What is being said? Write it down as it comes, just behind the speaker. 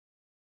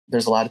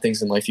there's a lot of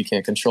things in life you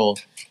can't control.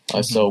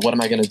 So what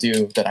am I going to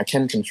do that I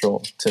can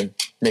control to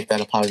make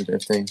that a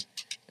positive thing?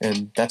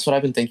 And that's what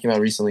I've been thinking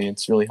about recently.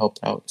 It's really helped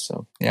out.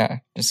 So yeah,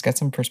 just get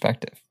some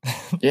perspective.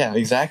 Yeah,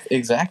 exactly.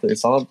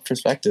 It's all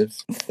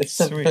perspective. It's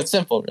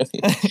simple,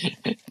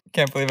 really.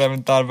 Can't believe I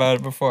haven't thought about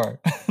it before.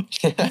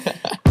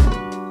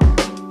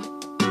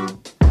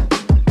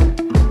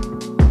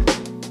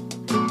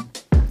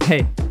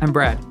 Hey, I'm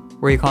Brad.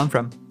 Where are you calling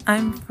from?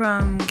 I'm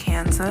from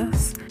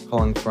Kansas.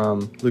 Calling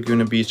from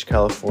Laguna Beach,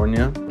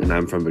 California. And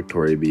I'm from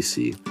Victoria,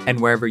 BC. And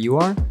wherever you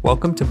are,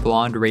 welcome to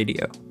Blonde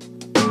Radio.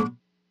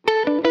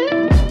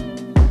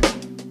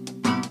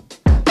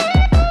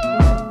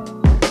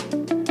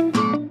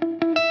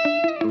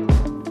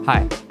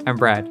 Hi, I'm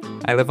Brad.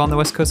 I live on the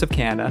west coast of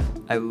Canada.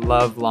 I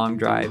love long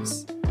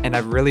drives, and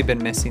I've really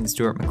been missing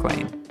Stuart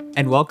McLean.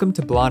 And welcome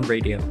to Blonde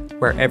Radio,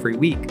 where every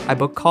week I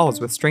book calls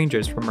with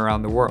strangers from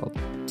around the world.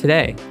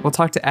 Today, we'll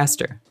talk to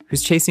Esther,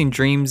 who's chasing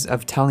dreams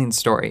of telling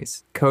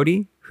stories,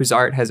 Cody, whose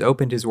art has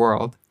opened his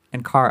world,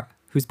 and Kara,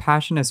 whose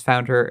passion has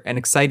found her an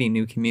exciting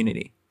new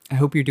community. I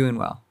hope you're doing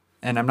well.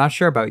 And I'm not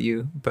sure about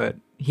you, but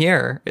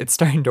here it's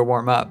starting to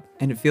warm up,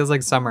 and it feels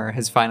like summer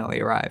has finally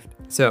arrived.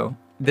 So,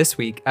 this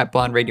week at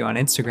Blonde Radio on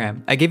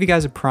Instagram, I gave you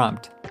guys a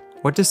prompt.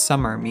 What does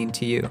summer mean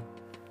to you?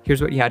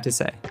 Here's what you had to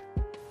say.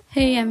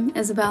 Hey, I'm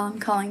Isabel. I'm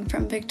calling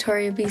from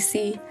Victoria,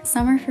 BC.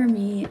 Summer for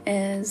me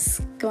is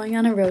going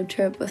on a road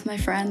trip with my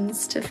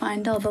friends to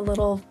find all the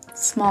little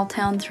small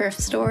town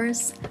thrift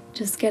stores,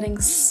 just getting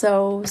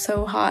so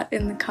hot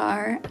in the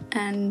car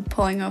and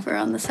pulling over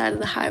on the side of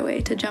the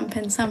highway to jump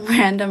in some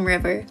random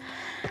river.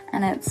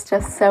 And it's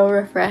just so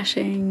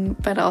refreshing,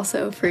 but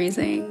also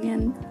freezing,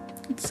 and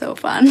it's so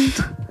fun.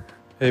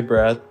 Hey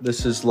Brad,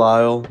 this is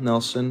Lyle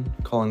Nelson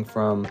calling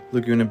from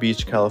Laguna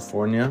Beach,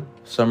 California.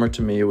 Summer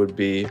to me would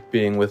be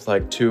being with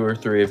like 2 or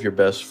 3 of your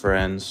best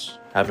friends,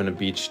 having a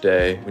beach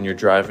day when you're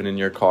driving in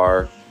your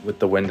car with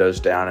the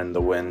windows down and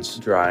the wind's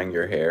drying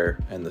your hair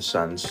and the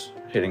sun's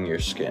hitting your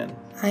skin.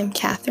 I'm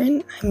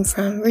Catherine. I'm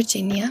from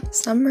Virginia.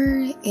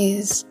 Summer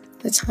is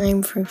the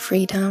time for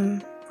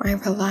freedom. I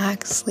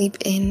relax, sleep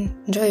in,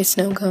 enjoy a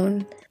snow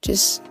cone.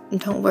 Just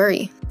don't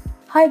worry.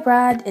 Hi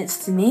Brad,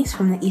 it's Denise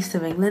from the east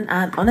of England,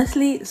 and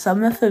honestly,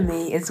 summer for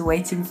me is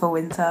waiting for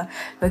winter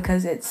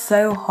because it's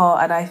so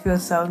hot and I feel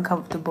so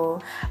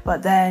uncomfortable,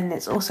 but then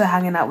it's also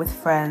hanging out with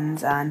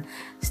friends and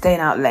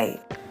staying out late.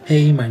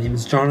 Hey, my name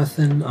is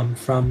Jonathan. I'm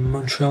from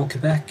Montreal,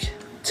 Quebec.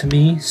 To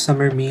me,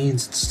 summer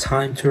means it's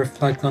time to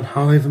reflect on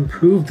how I've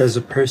improved as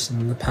a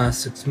person in the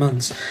past 6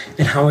 months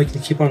and how I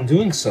can keep on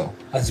doing so.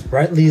 As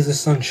brightly as the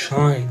sun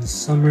shines,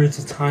 summer is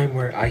a time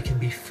where I can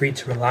be free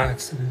to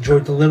relax and enjoy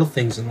the little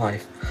things in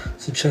life,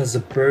 such as the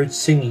birds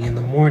singing in the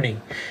morning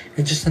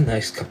and just a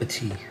nice cup of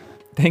tea.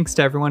 Thanks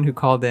to everyone who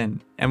called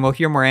in, and we'll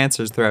hear more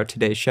answers throughout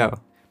today's show.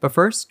 But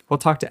first, we'll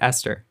talk to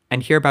Esther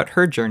and hear about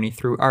her journey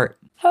through art.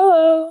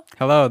 Hello.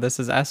 Hello, this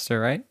is Esther,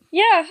 right?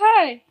 Yeah,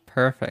 hi.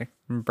 Perfect.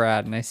 I'm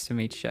Brad, nice to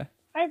meet you.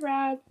 Hi,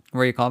 Brad.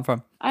 Where are you calling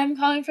from? I'm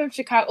calling from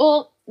Chicago.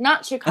 Well,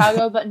 not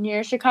Chicago, but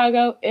near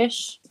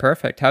Chicago-ish.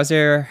 Perfect. How's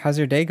your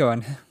day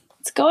going?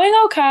 It's going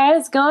okay.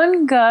 It's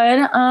going good.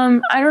 I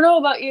don't know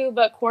about you,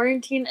 but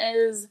quarantine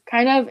is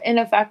kind of in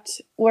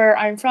effect where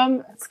I'm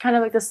from. It's kind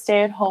of like the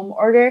stay-at-home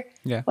order,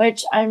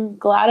 which I'm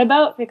glad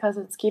about because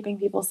it's keeping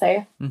people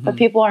safe. Mm-hmm. But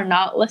people are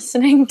not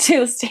listening to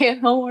the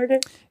stay-at-home order.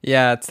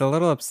 Yeah, it's a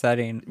little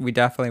upsetting. We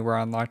definitely were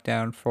on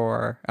lockdown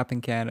for up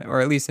in Canada,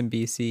 or at least in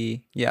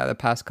BC. Yeah, the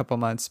past couple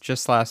months.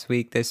 Just last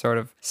week, they sort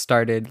of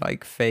started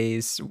like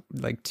phase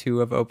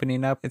 2 of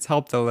opening up. It's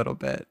helped a little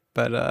bit,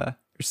 but we're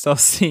still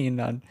seeing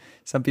on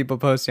some people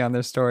posting on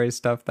their stories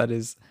stuff that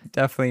is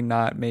definitely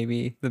not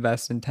maybe the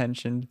best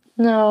intentioned.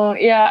 No,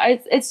 yeah,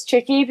 it's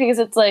tricky because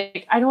it's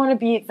like, I don't want to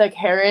be the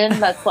Karen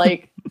that's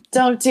like,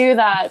 don't do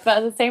that. But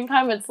at the same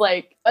time, it's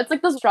like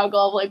the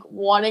struggle of like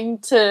wanting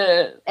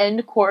to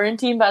end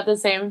quarantine, but at the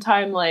same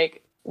time,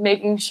 like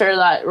making sure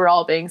that we're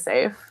all being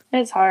safe.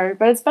 It's hard,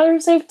 but it's better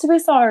safe to be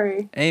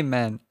sorry.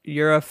 Amen.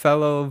 You're a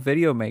fellow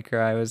video maker.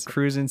 I was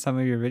cruising some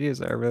of your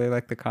videos. I really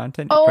like the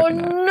content you're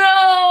putting out.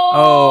 No!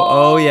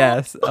 Oh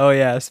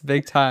yes,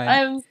 big time.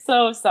 I'm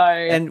so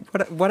sorry. And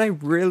what I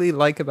really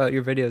like about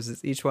your videos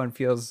is each one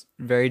feels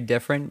very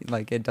different.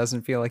 Like it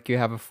doesn't feel like you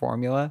have a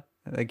formula.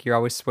 Like you're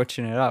always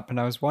switching it up. And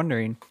I was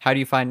wondering, how do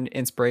you find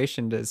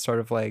inspiration to sort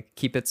of like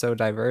keep it so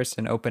diverse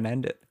and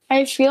open-ended?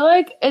 I feel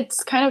like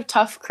it's kind of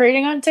tough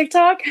creating on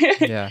TikTok.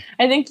 Yeah.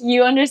 I think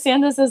you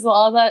understand this as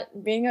well,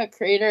 that being a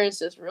creator is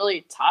just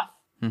really tough.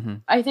 Mm-hmm.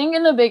 I think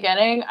in the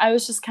beginning, I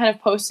was just kind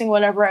of posting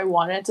whatever I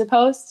wanted to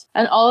post.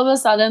 And all of a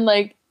sudden,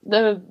 like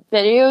the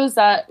videos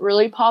that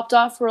really popped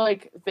off were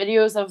like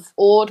videos of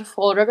old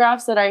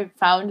photographs that I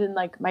found in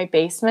like my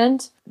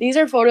basement. These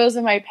are photos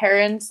of my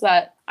parents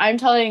that I'm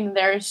telling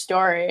their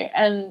story.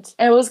 And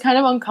it was kind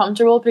of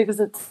uncomfortable because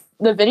it's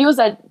the videos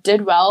that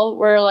did well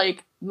were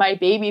like my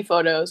baby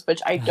photos, which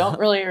I don't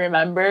really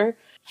remember.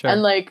 Sure.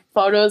 And like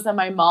photos of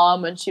my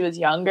mom when she was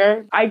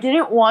younger. I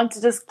didn't want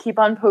to just keep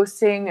on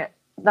posting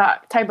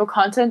that type of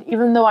content,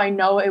 even though I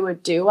know it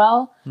would do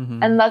well.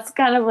 And that's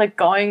kind of like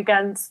going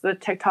against the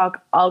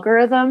TikTok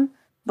algorithm.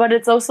 But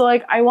it's also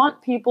like, I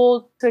want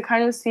people to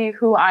kind of see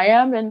who I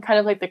am and kind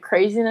of like the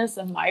craziness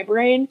of my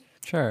brain.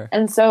 Sure.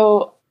 And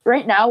so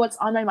right now what's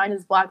on my mind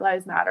is Black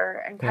Lives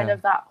Matter and kind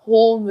of that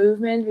whole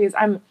movement, because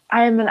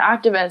I am an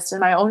activist in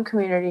my own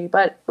community,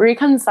 but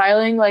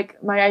reconciling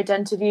like my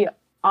identity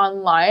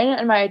online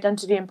and my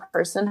identity in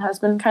person has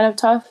been kind of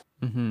tough.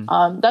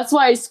 That's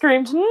why I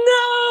screamed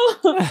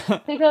no,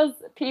 because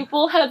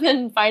people have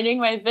been finding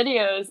my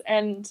videos,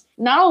 and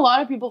not a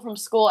lot of people from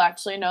school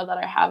actually know that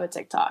I have a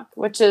TikTok,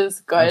 which is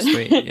good. Oh,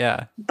 sweet.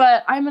 Yeah.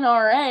 But I'm an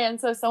RA, and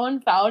so someone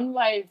found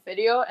my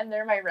video and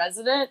they're my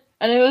resident,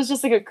 and it was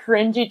just like a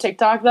cringy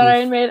TikTok that I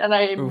had made, and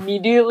I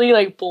immediately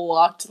like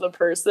blocked the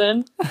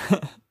person.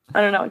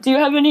 I don't know. Do you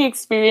have any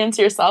experience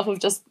yourself of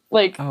just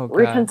like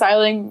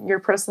reconciling your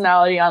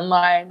personality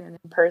online and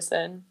in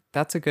person?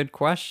 That's a good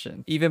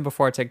question. Even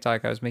before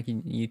TikTok, I was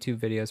making YouTube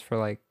videos for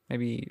like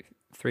maybe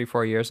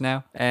 3-4 years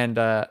now. And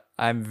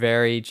I'm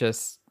very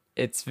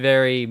it's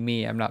very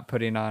me. I'm not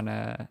putting on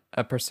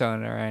a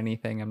persona or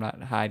anything. I'm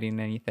not hiding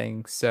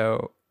anything.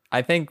 So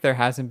I think there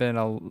hasn't been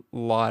a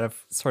lot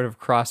of sort of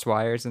crossed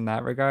wires in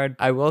that regard.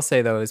 I will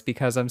say though, is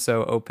because I'm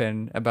so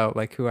open about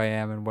like who I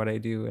am and what I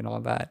do and all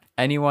that.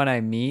 Anyone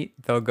I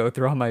meet, they'll go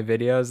through all my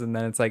videos and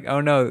then it's like,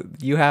 oh no,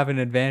 you have an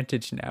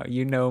advantage now.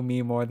 You know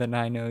me more than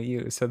I know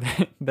you. So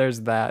there's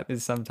that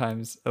is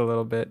sometimes a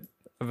little bit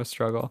of a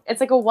struggle.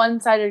 It's like a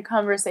one-sided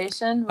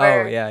conversation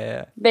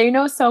where they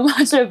know so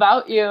much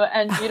about you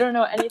and you don't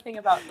know anything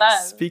about them.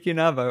 Speaking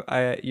of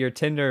your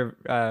Tinder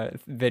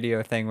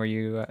video thing where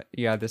you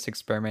had this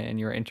experiment and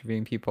you were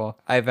interviewing people,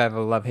 I have a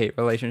love-hate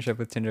relationship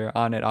with Tinder.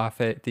 On it, off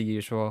it, the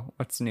usual.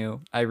 What's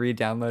new? I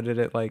re-downloaded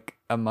it like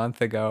a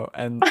month ago,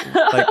 and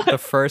like the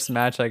first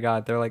match I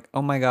got, they're like,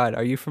 oh my god,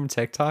 are you from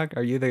TikTok?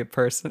 Are you the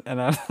person?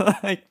 And I'm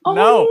like,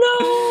 no.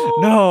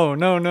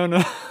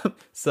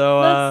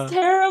 So that's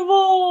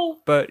terrible.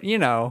 But you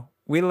know,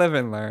 we live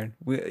and learn.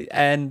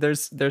 And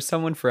there's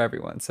someone for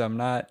everyone, so I'm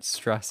not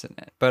stressing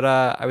it. But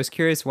I was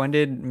curious, when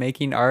did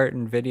making art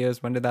and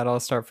videos, when did that all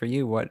start for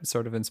you? What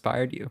sort of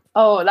inspired you?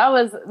 Oh, that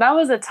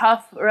was a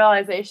tough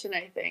realization,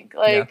 I think.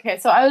 Okay,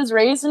 so I was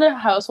raised in a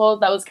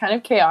household that was kind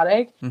of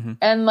chaotic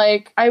and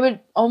like I would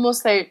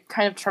almost say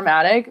kind of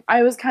traumatic.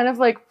 I was kind of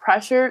like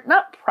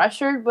not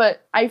pressured,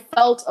 but I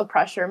felt a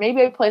pressure.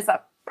 Maybe I placed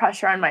that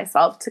pressure on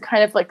myself to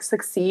kind of like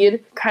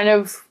succeed, kind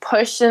of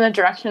push in the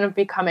direction of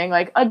becoming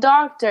like a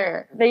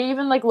doctor. They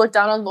even like look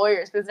down on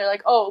lawyers because they're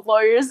like, oh,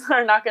 lawyers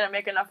are not going to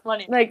make enough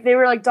money. Like they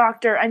were like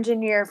doctor,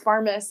 engineer,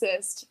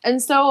 pharmacist.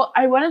 And so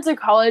I went into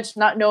college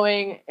not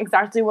knowing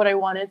exactly what I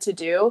wanted to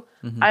do.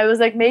 I was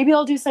like, maybe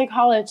I'll do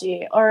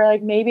psychology, or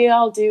like maybe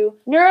I'll do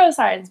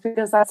neuroscience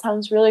because that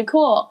sounds really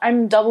cool.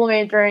 I'm double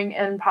majoring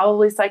in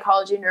probably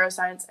psychology,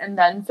 neuroscience, and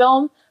then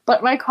film.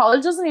 But my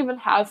college doesn't even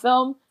have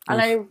film.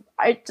 And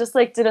I just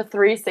like did a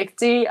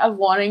 360 of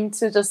wanting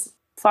to just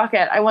fuck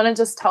it. I want to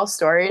just tell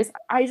stories.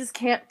 I just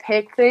can't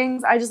pick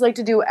things. I just like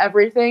to do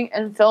everything.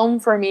 And film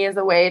for me is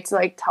a way to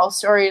like tell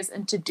stories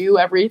and to do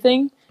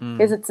everything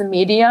because it's a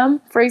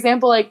medium. For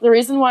example, like the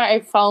reason why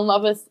I fell in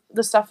love with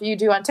the stuff you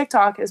do on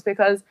TikTok is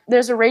because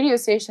there's a radio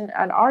station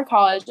at our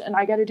college and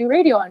I get to do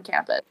radio on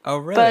campus. Oh,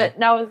 really? But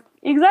now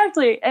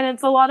exactly. And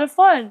it's a lot of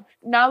fun.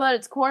 Now that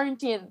it's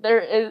quarantine,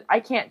 I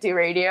can't do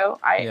radio.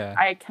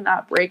 I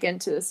cannot break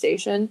into the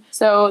station.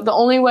 So the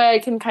only way I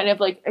can kind of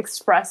like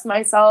express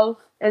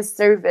myself is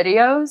through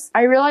videos.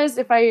 I realized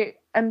if I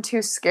am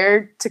too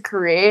scared to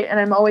create and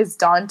I'm always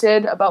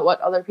daunted about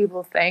what other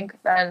people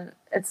think, then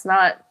it's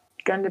not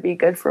going to be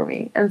good for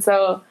me. And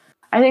so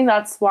I think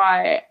that's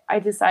why I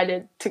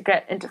decided to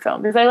get into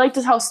film, because I like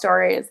to tell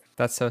stories.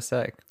 That's so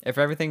sick. If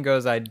everything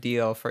goes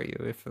ideal for you,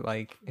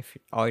 if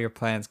all your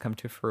plans come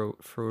to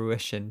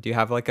fruition, do you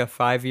have like a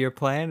 5-year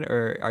plan,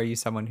 or are you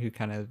someone who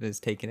kind of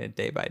is taking it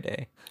day by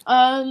day?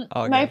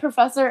 My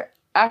professor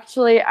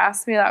actually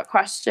asked me that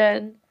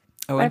question.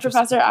 Oh, my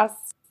professor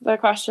asked the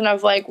question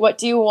of like, what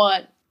do you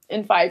want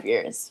in 5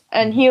 years?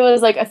 And he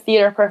was like a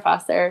theater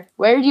professor.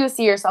 Where do you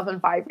see yourself in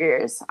 5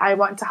 years? I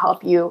want to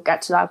help you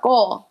get to that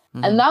goal.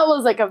 And that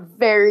was like a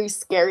very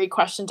scary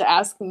question to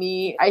ask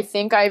me. I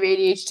think I have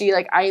ADHD.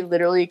 Like I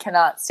literally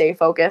cannot stay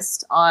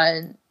focused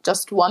on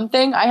just one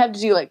thing. I have to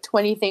do like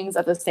 20 things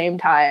at the same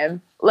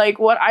time. Like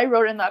what I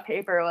wrote in that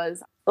paper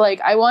was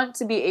like, I want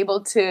to be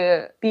able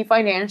to be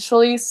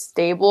financially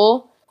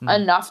stable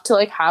enough to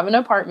like have an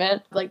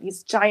apartment, like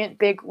these giant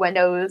big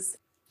windows,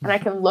 and I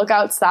can look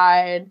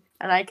outside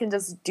and I can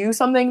just do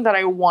something that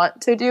I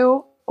want to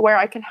do where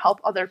I can help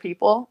other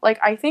people. Like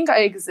I think I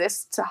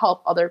exist to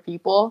help other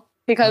people.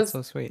 Because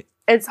that's so sweet.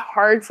 It's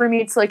hard for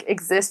me to like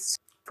exist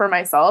for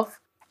myself.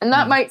 And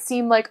that might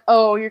seem like,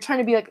 oh, you're trying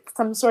to be like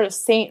some sort of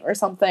saint or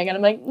something. And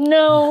I'm like,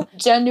 no,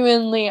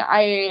 genuinely,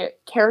 I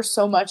care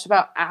so much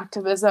about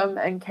activism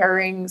and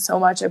caring so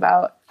much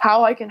about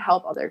how I can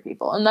help other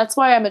people. And that's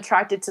why I'm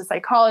attracted to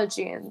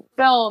psychology and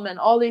film and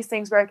all these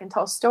things where I can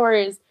tell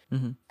stories.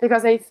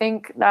 Because I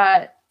think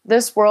that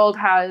this world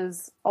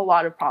has a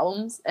lot of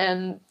problems,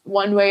 and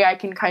one way I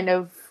can kind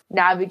of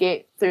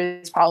navigate through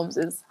these problems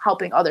is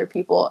helping other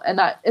people, and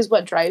that is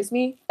what drives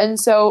me. And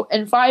so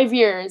in 5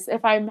 years,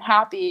 if I'm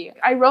happy,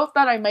 I wrote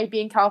that I might be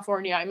in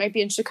California, I might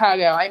be in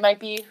Chicago, I might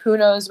be who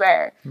knows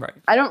where. Right.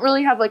 I don't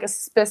really have like a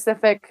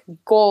specific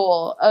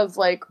goal of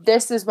like,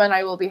 this is when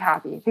I will be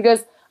happy,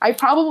 because I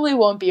probably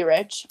won't be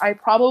rich. I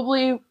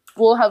probably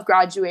will have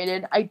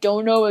graduated. I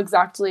don't know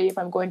exactly if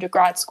I'm going to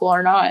grad school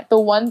or not. The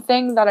one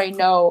thing that I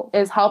know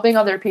is helping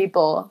other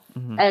people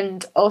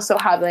and also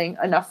having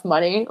enough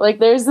money. Like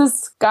there's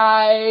this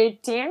guy,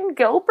 Dan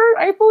Gilbert,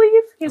 I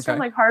believe. He's from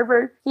like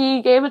Harvard.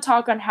 He gave a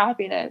talk on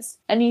happiness,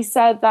 and he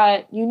said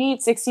that you need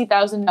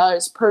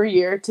 $60,000 per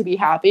year to be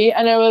happy.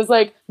 And I was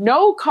like,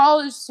 no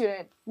college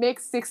student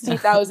makes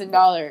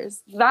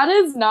 $60,000. That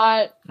is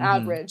not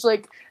average.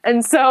 Like,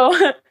 and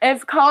so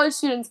if college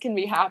students can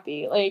be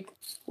happy, like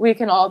we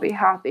can all be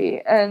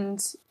happy.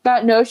 And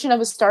that notion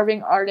of a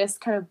starving artist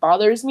kind of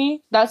bothers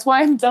me. That's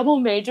why I'm double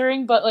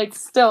majoring, but like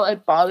still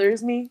it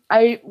bothers me.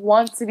 I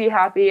want to be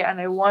happy and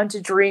I want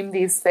to dream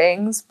these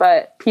things,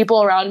 but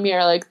people around me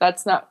are like,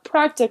 that's not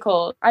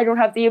practical. I don't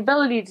have the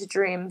ability to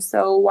dream.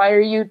 So why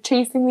are you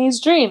chasing these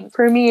dreams?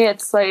 For me,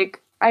 it's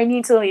like, I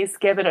need to at least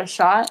give it a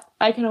shot.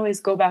 I can always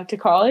go back to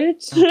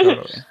college.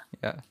 Totally.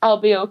 Yeah.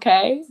 I'll be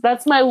okay.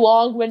 That's my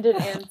long-winded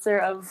answer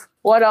of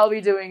what I'll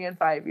be doing in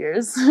 5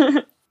 years.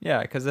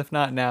 Yeah, because if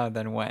not now,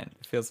 then when?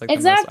 It feels like the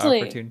Exactly.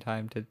 most opportune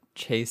time to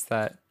chase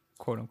that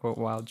quote-unquote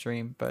wild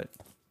dream, but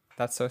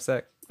that's so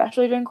sick.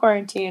 Especially during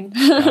quarantine.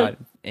 God,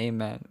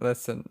 amen.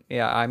 Listen,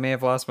 yeah, I may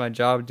have lost my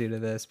job due to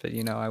this, but,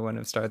 you know, I wouldn't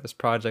have started this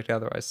project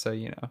otherwise. So,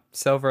 you know,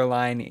 Silver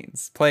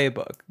Linings,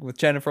 Playbook with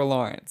Jennifer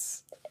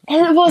Lawrence.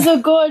 It was a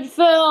good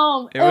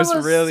film. It was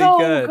really so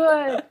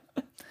good.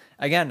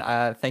 Again,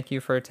 thank you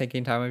for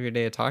taking time of your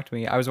day to talk to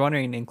me. I was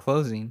wondering, in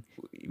closing,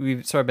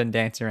 we've sort of been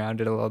dancing around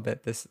it a little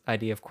bit, this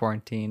idea of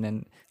quarantine,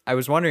 and I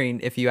was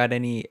wondering if you had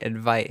any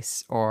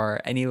advice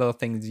or any little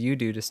things you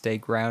do to stay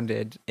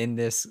grounded in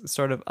this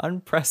sort of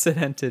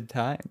unprecedented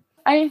time.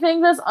 I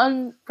think this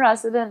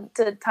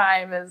unprecedented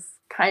time is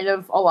kind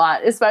of a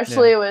lot,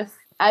 especially with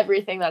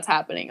everything that's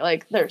happening.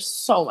 Like, there's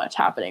so much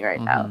happening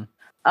right now.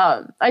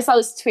 I saw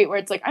this tweet where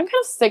it's like, I'm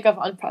kind of sick of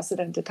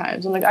unprecedented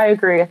times. I'm like, I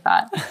agree with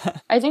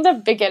that. I think the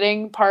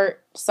beginning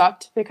part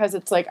sucked because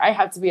it's like, I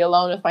have to be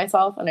alone with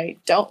myself and I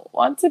don't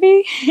want to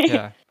be.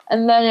 Yeah.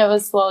 And then it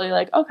was slowly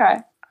like, okay.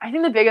 I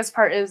think the biggest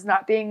part is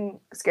not being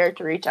scared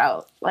to reach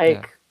out.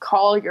 Like,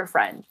 call your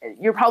friend.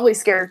 You're probably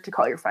scared to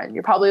call your friend.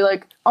 You're probably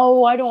like,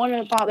 oh, I don't want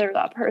to bother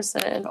that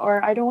person,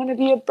 or I don't want to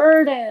be a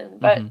burden.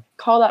 But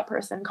call that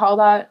person, call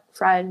that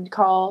friend,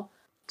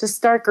 just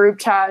start group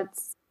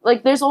chats.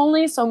 Like, there's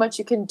only so much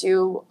you can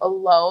do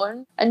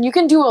alone, and you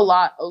can do a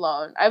lot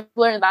alone. I've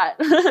learned that.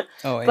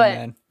 Oh, but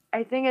amen.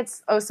 I think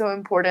it's also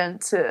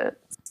important to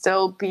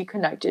still be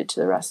connected to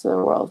the rest of the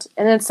world.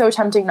 And it's so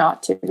tempting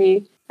not to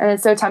be. And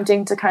it's so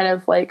tempting to kind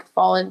of like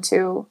fall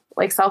into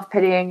like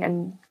self-pitying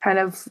and kind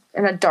of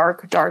in a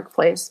dark, dark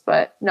place,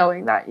 but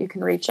knowing that you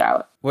can reach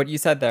out. What you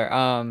said there,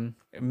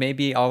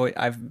 maybe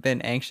I've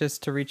been anxious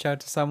to reach out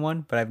to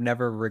someone, but I've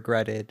never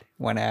regretted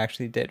when I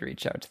actually did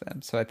reach out to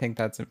them. So I think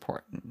that's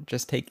important,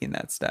 just taking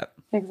that step.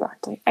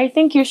 Exactly. I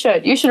think you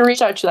should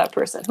reach out to that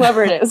person,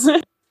 whoever it is.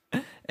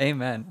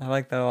 Amen. I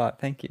like that a lot.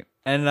 Thank you.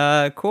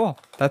 And cool.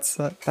 That's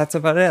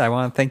about it. I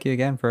want to thank you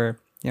again for,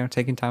 you know,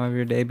 taking time of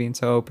your day, being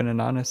so open and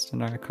honest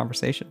in our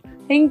conversation.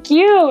 Thank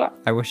you.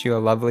 I wish you a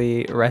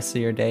lovely rest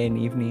of your day and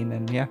evening,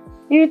 and yeah.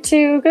 You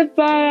too.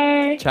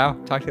 Goodbye. Ciao.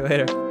 Talk to you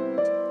later.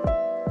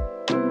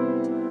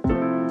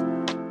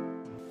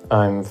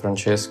 I'm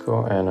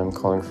Francesco and I'm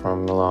calling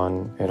from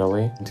Milan,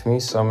 Italy. To me,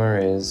 summer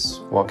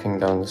is walking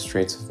down the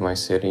streets of my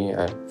city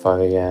at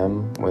 5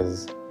 a.m.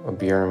 with a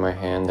beer in my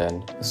hand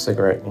and a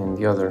cigarette in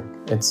the other.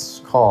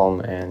 It's calm,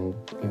 and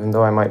even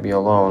though I might be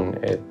alone,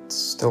 it's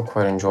still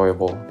quite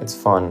enjoyable. It's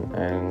fun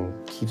and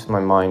keeps my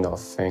mind off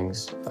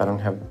things. I don't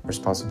have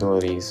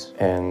responsibilities,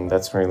 and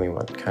that's really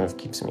what kind of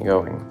keeps me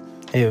going.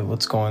 Hey,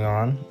 what's going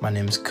on? My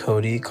name is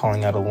Cody,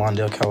 calling out of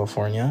Lawndale,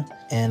 California.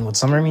 And what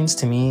summer means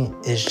to me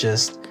is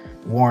just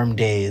warm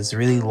days,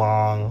 really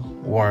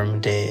long, warm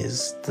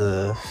days.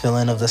 The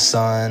feeling of the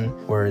sun,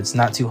 where it's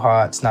not too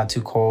hot, it's not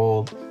too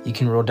cold. You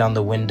can roll down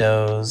the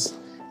windows.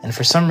 And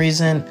for some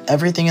reason,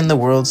 everything in the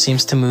world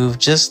seems to move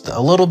just a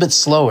little bit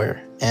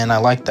slower. And I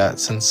like that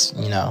since,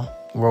 you know,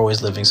 we're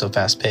always living so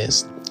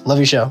fast-paced. Love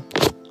your show.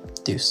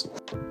 Deuce.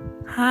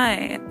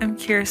 Hi, I'm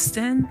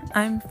Kirsten.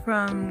 I'm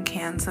from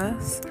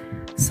Kansas.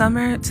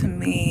 Summer to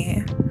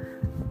me,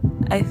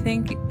 I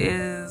think,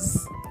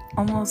 is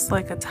almost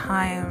like a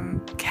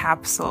time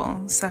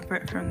capsule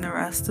separate from the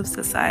rest of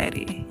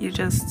society. You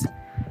just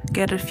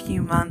get a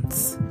few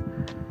months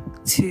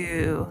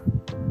to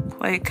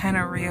like kind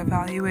of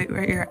reevaluate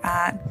where you're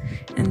at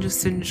and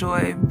just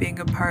enjoy being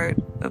a part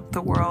of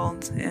the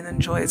world and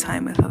enjoy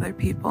time with other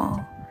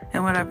people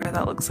and whatever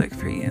that looks like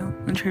for you.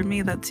 And for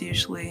me, that's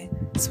usually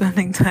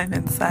spending time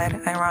inside,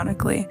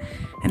 ironically,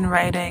 and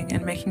writing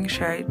and making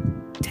sure I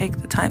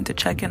take the time to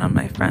check in on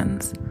my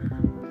friends.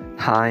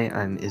 Hi,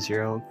 I'm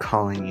Israel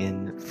calling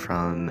in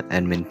from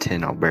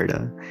Edmonton,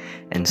 Alberta,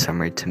 and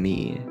summer to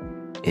me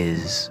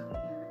is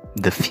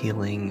the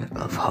feeling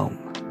of home.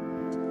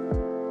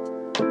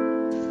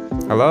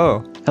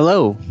 Hello.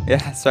 Hello.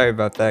 Yeah, sorry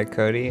about that,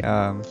 Cody.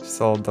 Just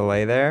a little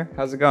delay there.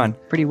 How's it going?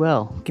 Pretty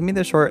well. Give me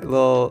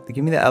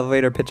the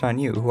elevator pitch on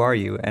you. Who are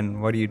you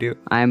and what do you do?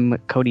 I'm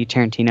Cody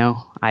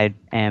Tarantino. I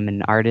am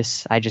an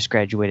artist. I just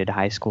graduated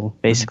high school.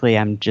 Basically,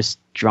 I'm just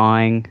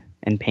drawing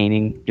and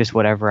painting just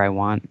whatever I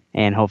want,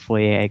 and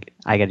hopefully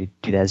I get to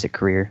do that as a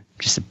career.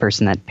 Just a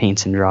person that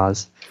paints and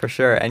draws. For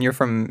sure. And you're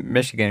from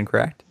Michigan,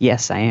 correct?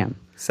 Yes, I am.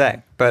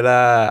 Sick. But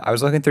I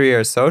was looking through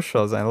your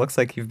socials, and it looks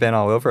like you've been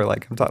all over.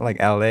 Like, I'm talking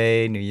like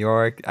LA, New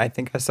York. I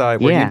think I saw.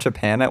 Were you in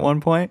Japan at one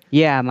point?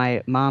 Yeah,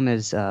 my mom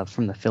is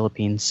from the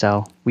Philippines,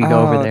 so we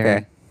go over there,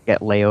 okay.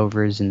 Get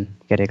layovers, and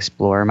get to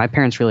explore. My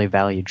parents really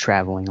valued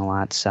traveling a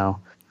lot, so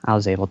I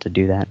was able to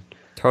do that.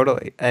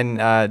 Totally. And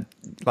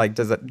like,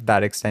 does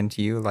that extend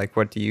to you? Like,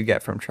 what do you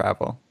get from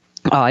travel?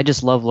 Oh, I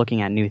just love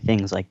looking at new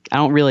things. Like, I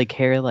don't really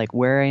care like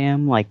where I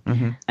am. Like,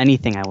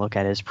 anything I look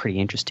at is pretty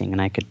interesting,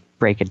 and I could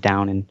break it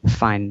down and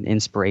find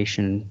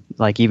inspiration,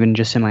 like even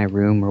just in my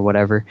room or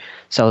whatever.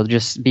 So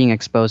just being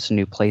exposed to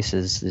new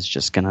places is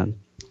just gonna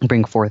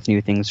bring forth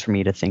new things for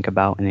me to think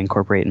about and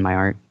incorporate in my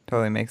art.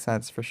 Totally makes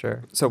sense, for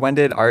sure. So when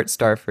did art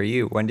start for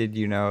you? When did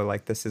you know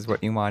like this is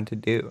what you wanted to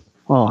do?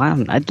 Well,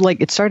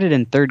 it started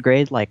in third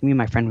grade. Like, me and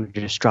my friend would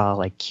just draw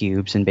like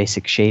cubes and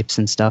basic shapes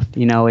and stuff.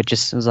 You know, it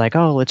just was like,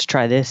 oh, let's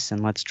try this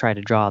and let's try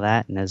to draw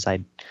that. And as I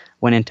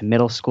went into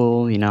middle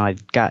school, you know, I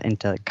got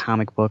into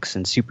comic books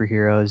and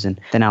superheroes,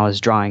 and then I was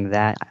drawing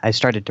that. I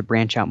started to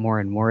branch out more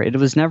and more. It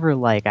was never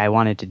like I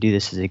wanted to do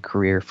this as a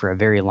career for a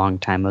very long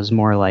time. It was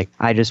more like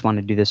I just want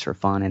to do this for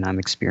fun, and I'm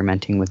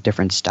experimenting with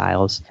different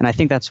styles. And I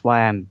think that's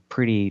why I'm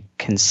pretty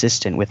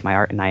consistent with my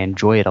art, and I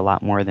enjoy it a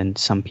lot more than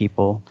some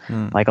people.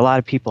 Like, a lot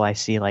of people I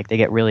see, like, they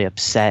get really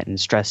upset and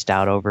stressed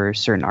out over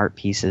certain art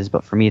pieces,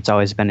 but for me it's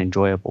always been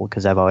enjoyable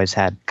because I've always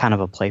had kind of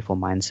a playful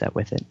mindset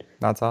with it.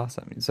 That's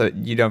awesome. So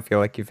you don't feel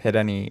like you've hit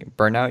any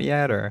burnout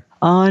yet, or?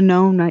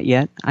 No, not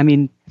yet. I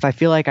mean, if I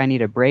feel like I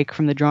need a break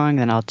from the drawing,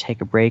 then I'll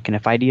take a break. And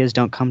if ideas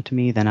don't come to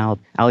me, then I'll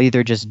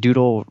either just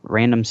doodle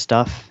random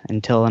stuff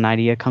until an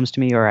idea comes to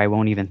me, or I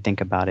won't even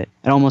think about it.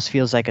 It almost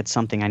feels like it's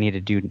something I need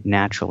to do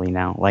naturally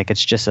now. Like,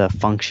 it's just a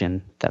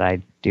function that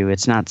I do.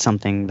 It's not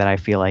something that I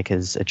feel like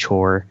is a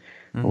chore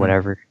or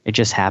whatever. It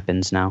just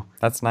happens now.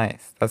 That's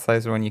nice. That's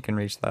nice when you can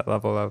reach that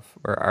level of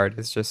where art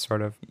is just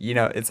sort of, you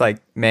know, it's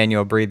like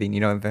manual breathing. You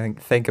don't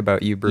think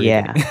about you breathing.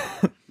 Yeah,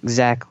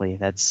 exactly.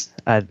 That's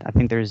I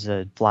think there's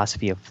a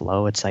philosophy of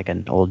flow. It's like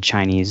an old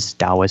Chinese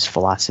Taoist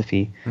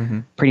philosophy.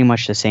 Pretty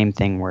much the same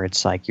thing, where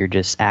it's like you're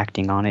just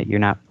acting on it. You're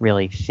not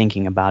really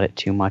thinking about it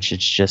too much.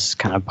 It's just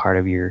kind of part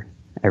of your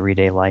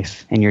everyday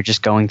life, and you're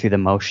just going through the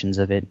motions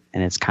of it,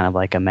 and it's kind of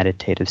like a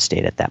meditative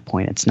state at that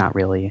point. It's not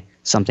really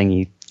something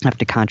you have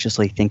to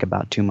consciously think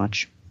about too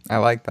much. I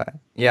like that.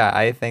 Yeah,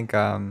 I think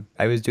I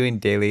was doing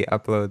daily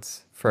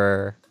uploads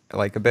for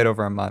like a bit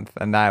over a month,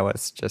 and that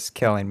was just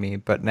killing me.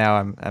 But now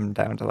I'm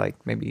down to like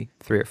maybe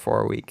 3 or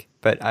 4 a week.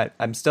 But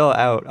I'm still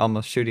out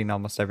shooting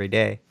almost every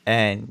day.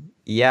 And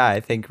yeah, I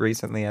think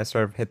recently I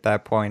sort of hit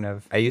that point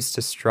of, I used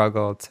to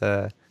struggle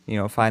to, you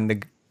know,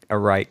 find a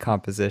right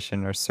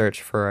composition or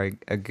search for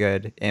a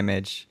good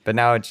image. But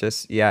now it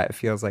just, it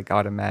feels like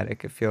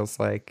automatic. It feels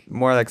like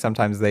more like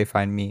sometimes they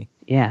find me.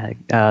 Yeah,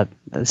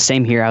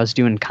 same here. I was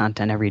doing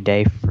content every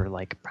day for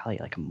probably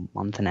a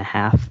month and a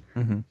half,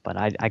 but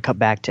I cut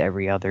back to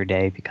every other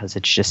day because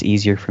it's just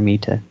easier for me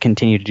to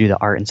continue to do the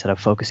art instead of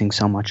focusing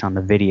so much on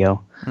the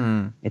video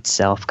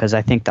itself, because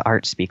I think the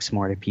art speaks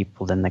more to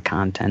people than the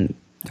content.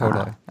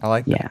 Totally. I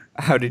like that. Yeah.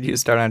 How did you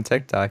start on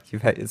TikTok?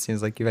 It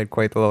seems like you've had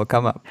quite the little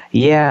come up.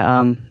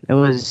 Yeah, it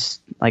was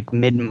like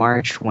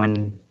mid-March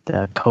when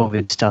the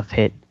COVID stuff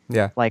hit.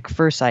 Yeah. Like,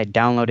 first I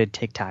downloaded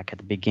TikTok at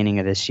the beginning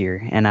of this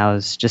year, and I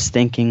was just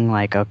thinking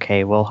like,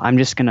 okay, well, I'm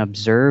just going to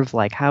observe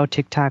like how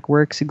TikTok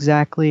works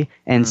exactly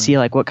and see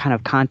like what kind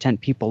of content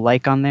people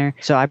like on there.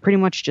 So I pretty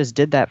much just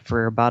did that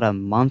for about a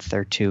month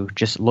or two,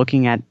 just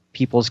looking at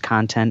people's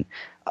content,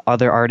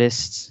 other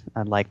artists,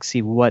 like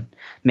see what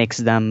makes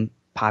them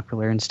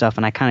popular and stuff,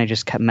 and I kind of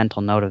just kept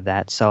mental note of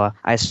that. So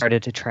I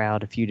started to try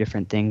out a few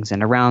different things,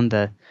 and around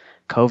the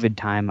COVID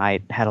time, I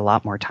had a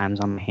lot more times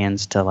on my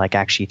hands to like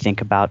actually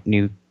think about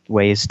new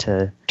ways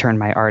to turn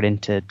my art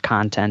into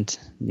content,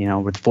 you know,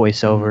 with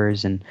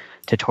voiceovers and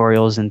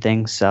tutorials and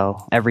things.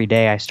 So every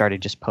day I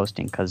started just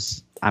posting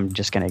because I'm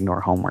just going to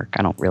ignore homework.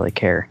 I don't really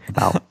care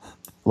about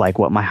like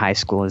what my high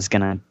school is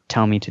going to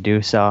tell me to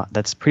do. So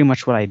that's pretty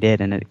much what I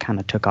did, and it kind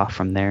of took off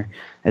from there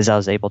as I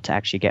was able to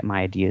actually get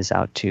my ideas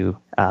out to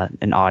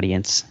an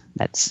audience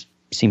that's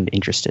seemed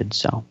interested.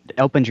 So it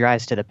opened your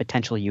eyes to the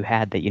potential you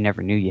had that you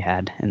never knew you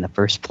had in the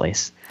first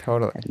place.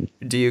 Totally.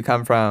 Do you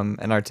come from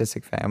an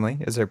artistic family?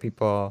 Is there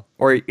people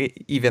or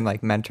even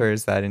like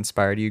mentors that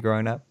inspired you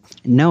growing up?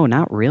 No,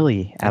 not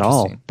really at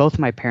all. Both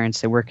my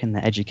parents, they work in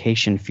the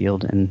education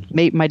field, and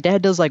my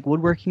dad does like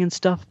woodworking and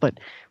stuff, but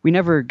we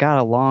never got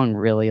along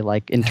really,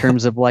 like in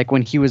terms of like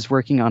when he was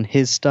working on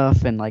his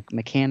stuff and like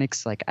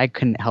mechanics, like I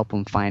couldn't help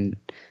him find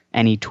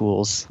any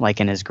tools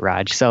like in his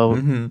garage.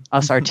 So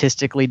us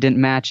artistically didn't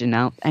match, and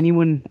now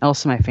anyone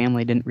else in my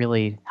family didn't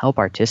really help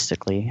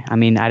artistically. I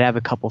mean, I'd have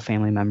a couple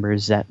family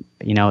members that,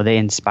 you know, they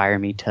inspire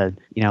me to,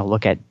 you know,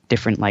 look at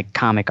different like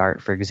comic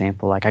art, for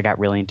example. Like I got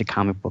really into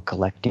comic book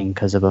collecting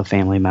because of a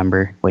family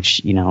member,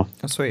 which, you know,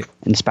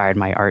 inspired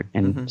my art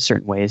in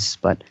certain ways.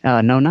 But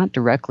no, not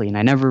directly. And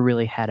I never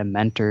really had a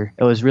mentor.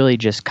 It was really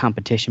just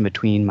competition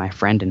between my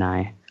friend and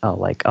I.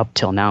 Like up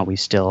till now,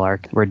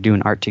 we're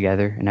doing art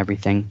together and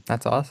everything.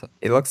 That's awesome.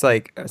 It looks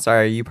like,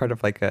 sorry, are you part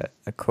of like a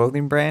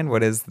clothing brand?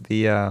 What is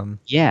the,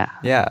 Yeah.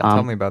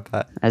 Tell me about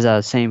that. As I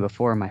was saying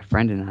before, my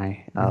friend and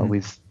I,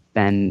 we've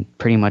been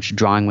pretty much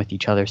drawing with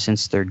each other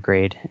since 3rd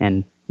grade.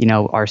 And, you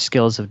know, our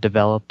skills have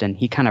developed, and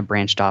he kind of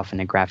branched off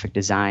into graphic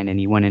design, and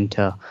he went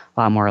into a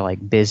lot more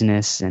like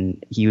business,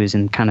 and he was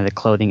in kind of the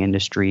clothing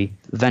industry.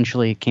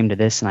 Eventually it came to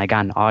this, and I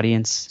got an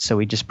audience. So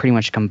we just pretty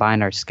much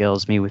combined our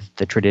skills, me with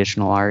the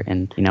traditional art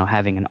and, you know,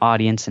 having an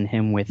audience, and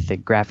him with the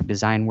graphic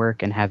design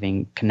work and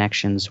having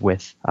connections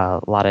with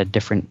a lot of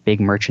different big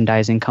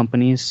merchandising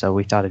companies. So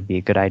we thought it'd be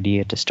a good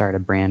idea to start a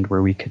brand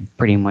where we could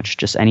pretty much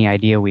just any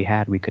idea we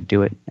had, we could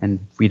do it,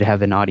 and we'd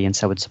have an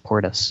audience that would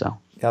support us. So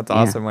that's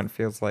awesome when it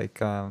feels like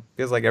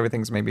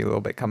everything's maybe a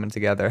little bit coming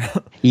together.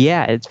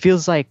 Yeah, it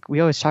feels like we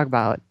always talk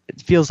about,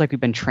 it feels like we've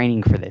been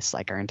training for this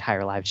like our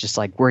entire lives, just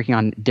like working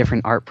on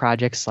different art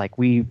projects. Like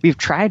we've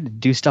tried to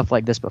do stuff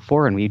like this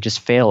before, and we just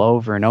fail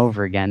over and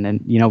over again.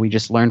 And, you know, we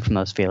just learn from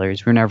those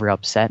failures. We're never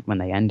upset when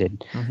they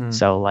ended.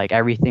 So like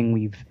everything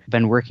we've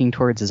been working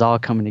towards is all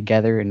coming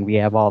together, and we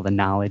have all the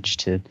knowledge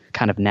to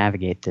kind of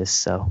navigate this.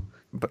 So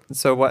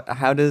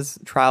how does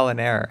trial and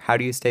error, how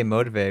do you stay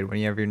motivated when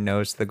you have your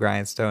nose to the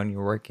grindstone,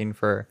 you're working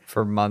for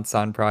months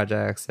on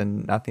projects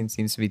and nothing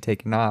seems to be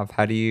taking off?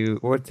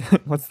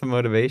 What's the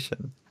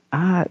motivation?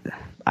 I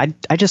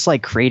just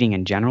like creating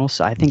in general.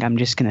 So I think I'm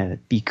just going to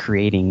be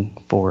creating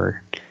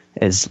for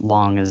as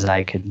long as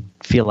I could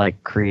feel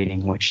like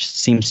creating, which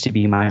seems to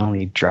be my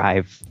only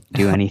drive to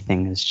do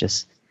anything. Is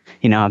just,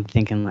 you know, I'm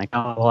thinking like,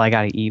 oh, well, I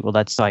got to eat. Well,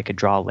 that's so I could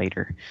draw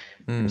later.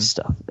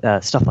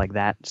 Stuff like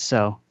that.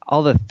 So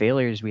all the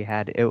failures we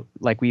had,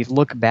 like we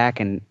look back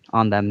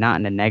on them not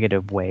in a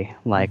negative way.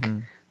 Like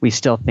we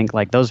still think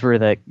like those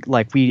were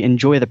we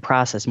enjoy the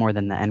process more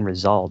than the end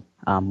result,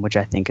 which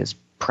I think is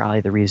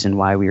probably the reason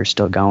why we are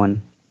still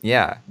going.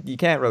 Yeah, you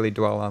can't really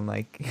dwell on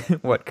like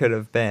what could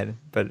have been,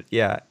 but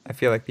yeah, I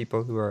feel like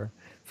people who are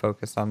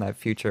focused on that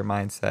future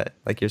mindset,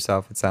 like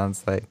yourself, it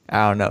sounds like,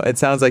 I don't know, it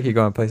sounds like you're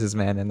going places,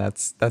 man, and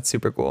that's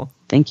super cool.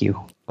 Thank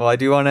you. Well,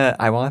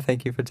 I want to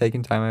thank you for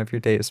taking time out of your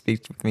day to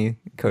speak with me,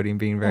 Cody, and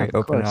being very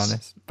open and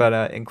honest.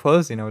 But in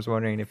closing, I was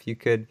wondering if you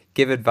could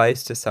give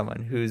advice to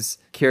someone who's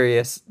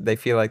curious. They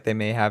feel like they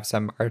may have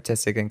some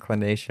artistic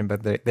inclination,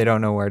 but they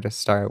don't know where to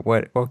start.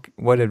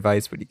 What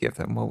advice would you give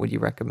them? What would you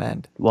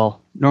recommend?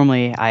 Well,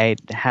 normally I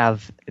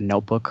have a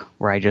notebook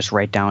where I just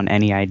write down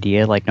any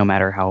idea, like no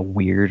matter how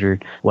weird or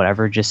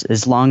whatever, just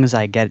as long as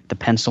I get the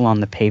pencil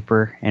on the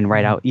paper and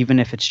write out, even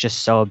if it's just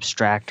so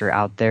abstract or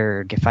out there,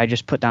 or if I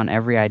just put down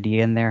every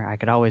idea in there, I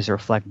could always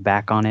reflect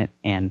back on it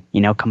and,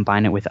 you know,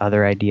 combine it with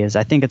other ideas.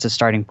 I think it's a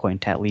starting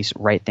point to at least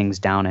write things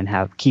down and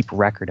keep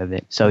record of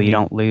it, so you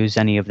don't lose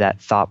any of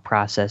that thought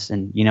process,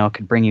 and, you know, it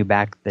could bring you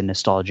back the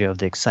nostalgia of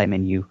the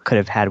excitement you could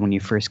have had when you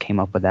first came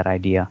up with that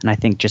idea. And I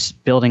think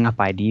just building up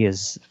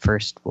ideas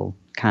first will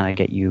kind of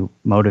get you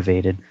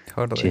motivated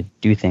to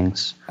do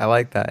things. I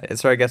like that. It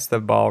sort of gets the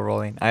ball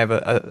rolling. I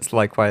have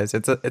likewise.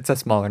 It's a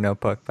smaller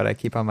notebook, but I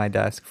keep on my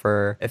desk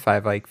for if I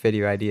have like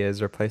video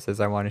ideas or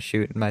places I want to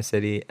shoot in my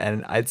city.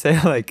 And I'd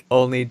say like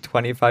only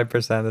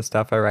 25% of the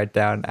stuff I write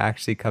down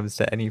actually comes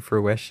to any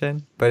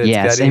fruition. But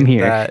it's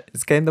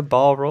it's getting the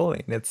ball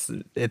rolling.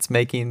 It's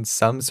making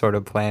some sort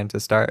of plan to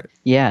start.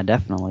 Yeah,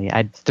 definitely.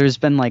 There's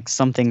been like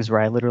some things where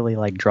I literally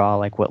like draw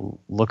like what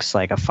looks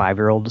like a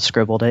 5-year-old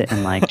scribbled it,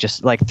 and like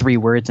just like 3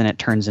 words, and it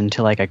turns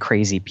into like a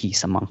crazy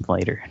piece a month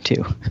later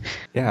too.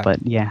 Yeah.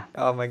 But yeah.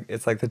 Oh my,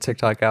 it's like the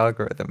TikTok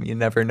algorithm. You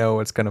never know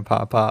what's going to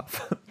pop up.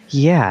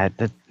 Yeah,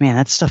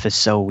 that stuff is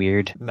so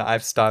weird. No,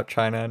 I've stopped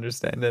trying to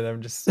understand it.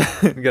 I'm just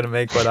going to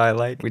make what I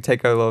like. We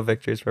take our little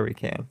victories where we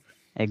can.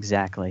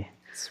 Exactly.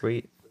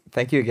 Sweet.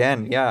 Thank you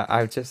again. Yeah,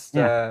 this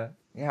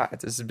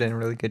has been a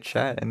really good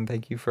chat, and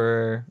thank you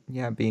for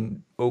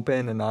being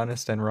open and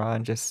honest and raw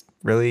and just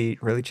really,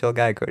 really chill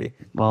guy, Cody.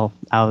 Well,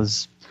 I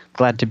was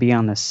glad to be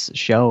on this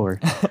show or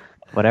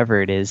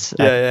whatever it is.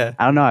 I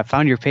don't know. I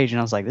found your page and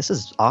I was like, this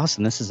is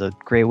awesome. This is a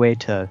great way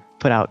to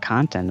put out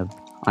content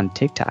of on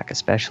TikTok,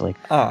 especially.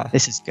 Ah.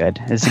 This is good.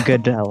 It's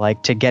good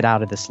to get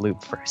out of this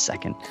loop for a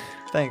second.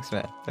 Thanks,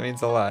 man. That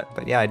means a lot.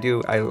 But yeah, I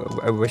do.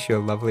 I wish you a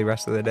lovely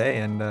rest of the day.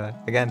 And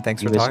again,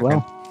 thanks for You as talking.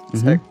 well.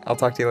 Sick. I'll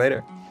talk to you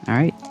later. All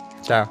right.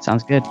 Ciao.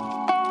 Sounds good.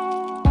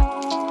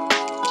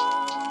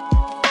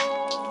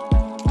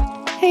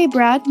 Hey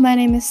Brad, my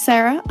name is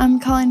Sarah. I'm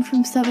calling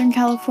from Southern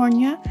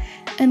California,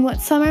 and what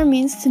summer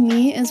means to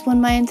me is when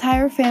my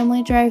entire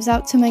family drives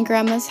out to my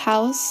grandma's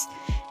house,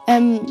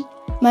 and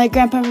my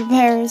grandpa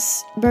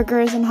prepares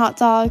burgers and hot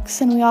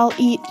dogs, and we all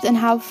eat and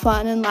have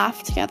fun and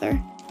laugh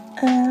together.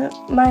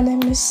 My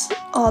name is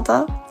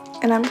Ada,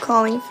 and I'm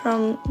calling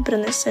from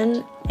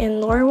Brønnøysund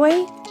in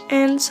Norway,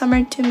 and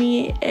summer to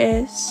me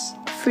is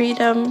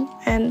freedom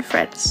and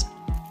friends.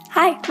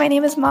 Hi, my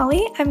name is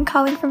Molly. I'm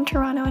calling from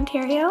Toronto,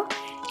 Ontario.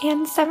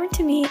 And summer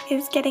to me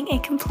is getting a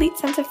complete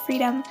sense of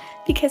freedom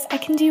because I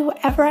can do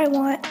whatever I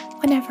want,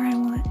 whenever I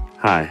want.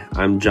 Hi,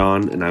 I'm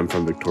John and I'm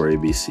from Victoria,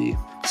 BC.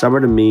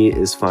 Summer to me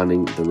is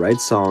finding the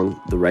right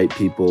song, the right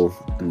people,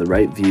 and the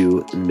right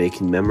view and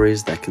making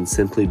memories that can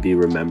simply be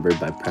remembered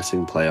by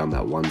pressing play on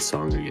that one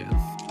song again.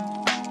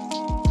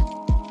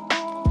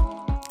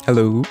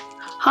 Hello.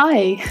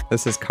 Hi.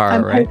 This is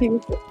Kara, right?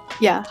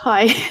 Yeah,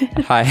 hi.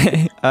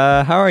 Hi.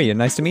 How are you?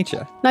 Nice to meet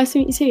you. Nice to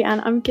meet you too,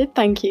 and I'm good,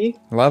 thank you.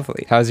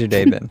 Lovely. How's your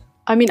day been?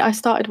 I mean, I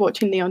started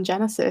watching Neon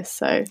Genesis,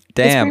 so...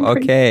 Damn,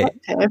 okay.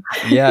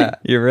 Yeah,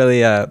 you're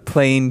really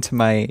playing to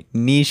my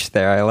niche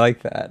there. I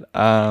like that.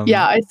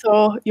 Yeah, I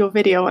saw your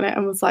video on it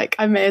and was like,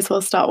 I may as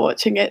well start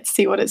watching it to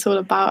see what it's all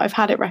about. I've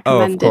had it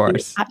recommended. Oh, of and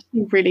course. it's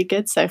actually really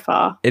good so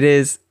far. It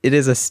is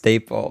a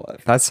staple.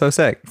 That's so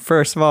sick.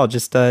 First of all,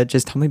 just tell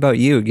me about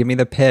you. Give me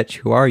the pitch.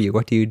 Who are you?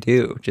 What do you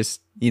do?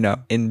 Just,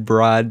 in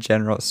broad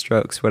general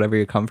strokes, whatever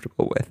you're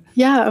comfortable with.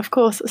 Yeah, of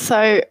course.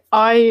 So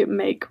I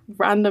make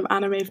random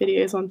anime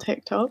videos on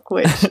TikTok,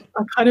 which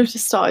I kind of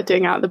just started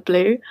doing out of the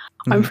blue.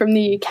 I'm from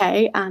the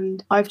UK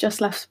and I've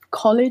just left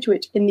college,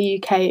 which in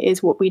the UK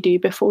is what we do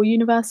before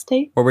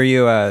university. What were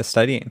you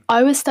studying?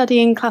 I was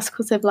studying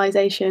classical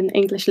civilization,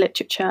 English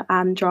literature,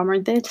 and drama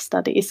and theatre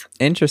studies.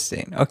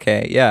 Interesting.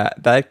 Okay, yeah,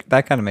 that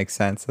kind of makes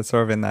sense. That's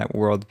sort of in that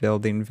world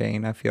building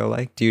vein, I feel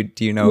like. Do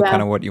you know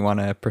kind of what you want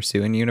to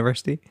pursue in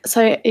university?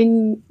 So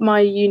in my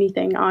uni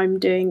thing, I'm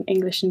doing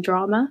English and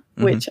drama,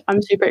 which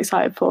I'm super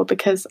excited for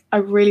because I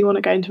really want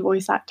to go into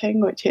voice acting,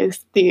 which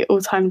is the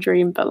all-time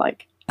dream, but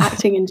like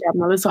acting in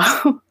general as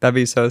well. That'd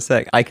be so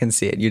sick. I can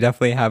see it. You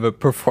definitely have a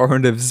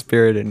performative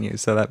spirit in you,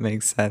 so that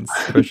makes sense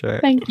for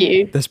sure. Thank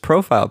you. This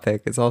profile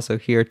pic is also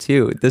here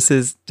too.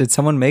 Did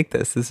someone make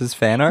this? This is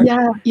fan art?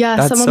 Yeah,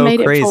 That's someone so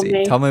made crazy. it for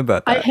me. Tell me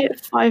about that. I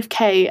hit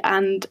 5k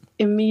and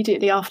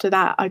immediately after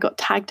that I got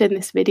tagged in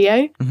this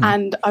video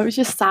and I was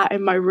just sat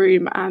in my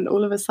room and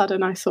all of a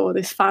sudden I saw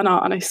this fan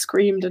art and I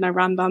screamed and I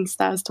ran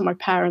downstairs to my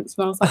parents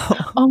and I was like,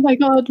 oh my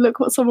god, look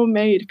what someone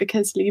made,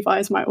 because Levi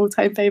is my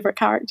all-time favorite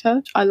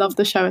character. I love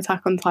the show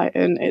Attack on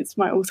Titan. It's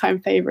my all-time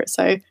favorite.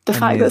 So the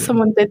fact that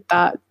someone did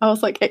that, I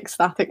was like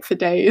ecstatic for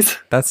days.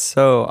 That's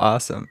so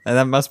awesome. And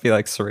that must be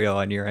like surreal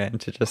on your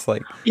end to just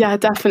like... Yeah,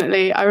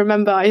 definitely. I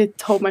remember I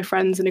told my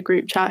friends in a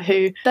group chat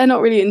who they're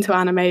not really into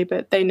anime,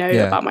 but they know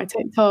about my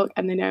TikTok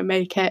and they know I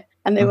make it.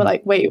 And they were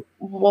like, wait,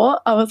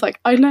 what? I was like,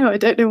 I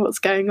don't know what's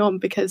going on,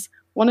 because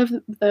one of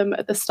them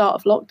at the start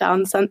of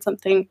lockdown sent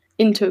something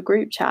into a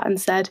group chat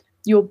and said,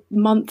 your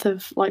month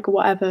of like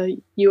whatever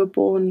you were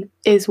born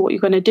is what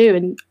you're going to do.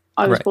 And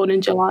I was born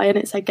in July and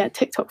it said get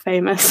TikTok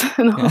famous.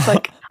 And I was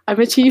like, I'm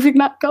achieving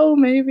that goal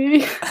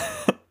maybe.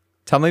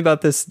 Tell me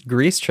about this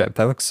Greece trip.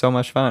 That looks so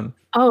much fun.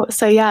 Oh,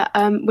 so yeah,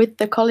 with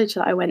the college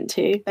that I went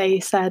to, they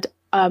said,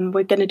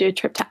 we're going to do a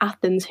trip to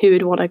Athens. Who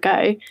would want to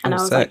go? And I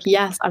was like,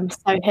 yes, I'm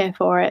so here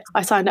for it.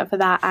 I signed up for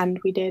that and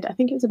we did, I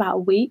think it was about a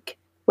week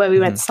where we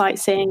went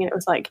sightseeing, and it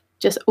was like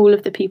just all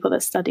of the people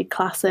that studied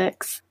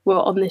classics were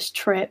on this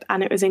trip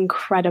and it was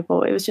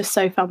incredible. It was just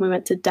so fun. We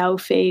went to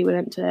Delphi, we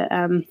went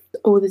to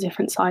all the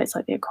different sites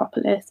like the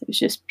Acropolis. It was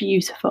just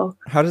beautiful.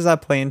 How does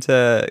that play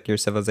into your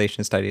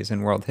civilization studies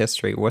and world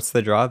history? What's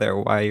the draw there?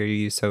 Why are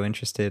you so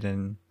interested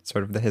in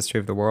sort of the history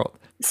of the world?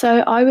 So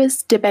I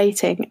was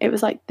debating. It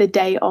was like the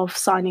day of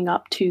signing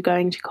up to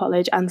going to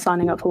college and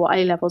signing up for what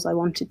A-levels I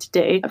wanted to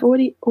do. I've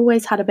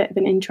always had a bit of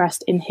an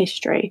interest in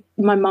history.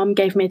 My mum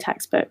gave me a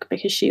textbook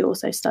because she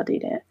also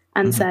studied it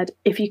and said,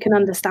 if you can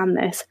understand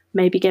this,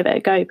 maybe give it a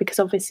go, because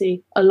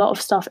obviously a lot of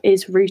stuff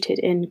is rooted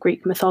in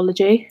Greek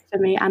mythology for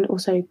me and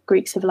also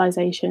Greek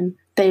civilization.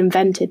 They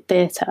invented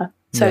theatre.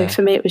 So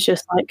for me, it was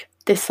just like,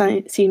 this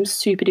seems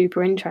super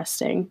duper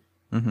interesting.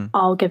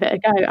 I'll give it a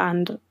go.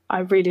 And I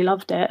really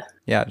loved it.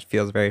 Yeah, it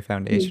feels very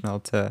foundational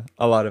to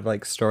a lot of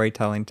like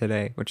storytelling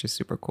today, which is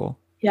super cool.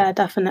 Yeah,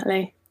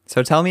 definitely.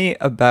 So tell me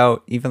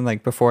about, even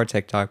like before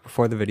TikTok,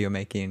 before the video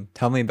making,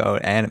 tell me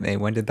about anime.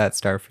 When did that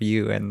start for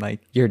you and like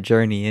your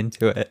journey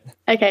into it?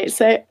 Okay,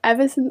 so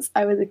ever since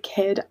I was a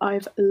kid,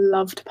 I've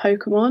loved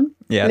Pokemon.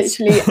 Yes.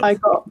 Literally,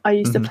 I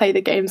used to play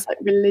the games like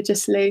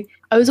religiously.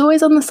 I was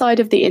always on the side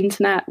of the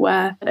internet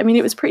where, I mean,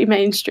 it was pretty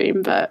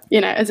mainstream, but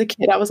you know, as a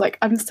kid, I was like,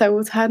 I'm so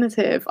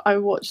alternative. I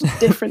watched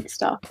different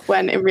stuff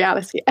when in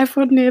reality,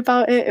 everyone knew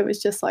about it. It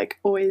was just like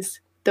always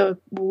the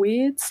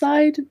weird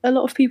side, a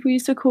lot of people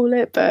used to call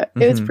it, but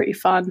it was pretty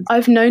fun.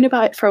 I've known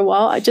about it for a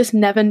while. I just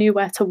never knew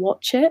where to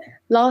watch it.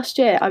 Last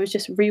year, I was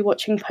just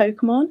rewatching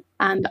Pokemon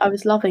and I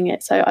was loving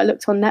it. So I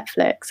looked on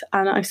Netflix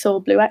and I saw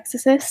Blue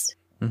Exorcist.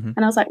 And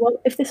I was like,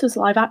 well, if this was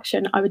live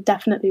action, I would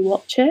definitely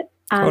watch it.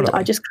 And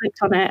I just clicked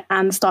on it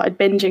and started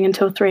binging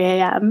until 3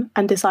 a.m.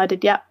 and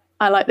decided, yeah,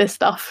 I like this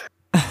stuff.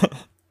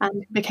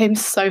 And became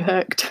so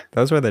hooked.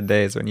 Those were the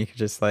days when you could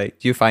just like,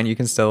 do you find you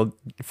can still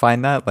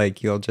find that?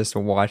 Like you'll just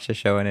watch a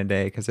show in a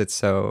day because it's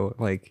so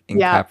like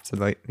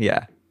encapsulated.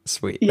 Yeah,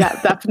 sweet. Yeah,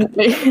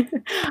 definitely.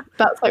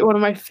 That's like one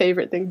of my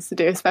favorite things to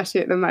do, especially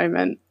at the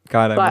moment.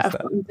 God, I miss I've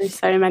that. gotten through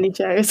so many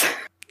shows.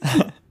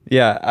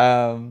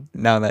 Yeah,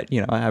 now that,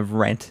 you know, I have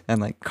rent and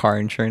like car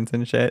insurance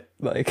and shit,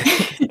 like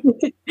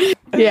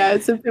yeah,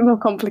 it's a bit more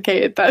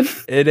complicated then.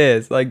 it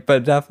is like,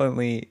 but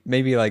definitely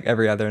maybe like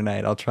every other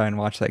night I'll try and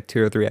watch like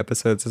 2 or 3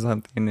 episodes of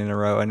something in a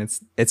row and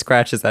it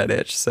scratches that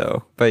itch.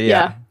 So, but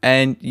yeah.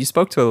 And you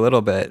spoke to a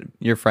little bit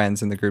your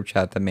friends in the group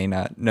chat that may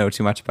not know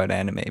too much about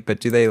anime, but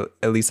do they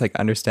at least like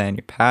understand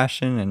your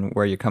passion and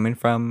where you're coming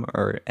from,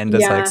 and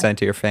does that extend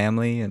to your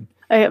family? And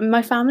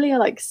my family are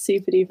like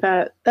super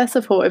duper, they're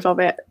supportive of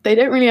it. They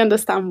don't really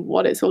understand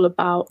what it's all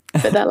about,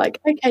 but they're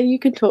like, okay, you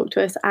can talk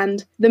to us.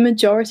 And the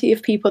majority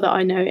of people that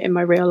I know in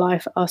my real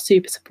life are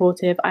super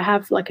supportive. I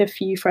have like a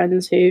few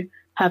friends who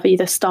have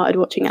either started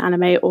watching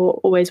anime or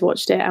always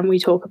watched it and we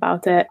talk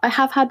about it. I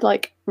have had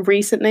like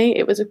recently,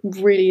 it was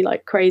really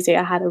like crazy.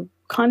 I had a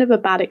kind of a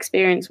bad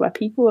experience where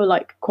people were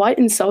like quite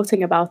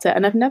insulting about it.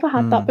 And I've never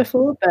had that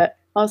before, but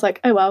I was like,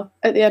 oh, well,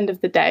 at the end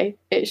of the day,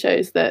 it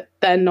shows that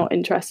they're not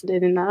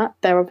interested in that.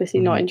 They're obviously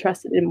not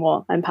interested in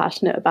what I'm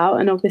passionate about.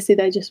 And obviously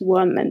they just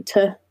weren't meant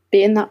to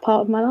be in that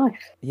part of my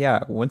life. Yeah,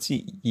 once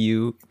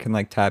you can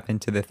like tap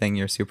into the thing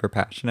you're super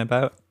passionate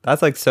about,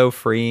 that's like so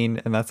freeing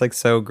and that's like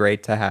so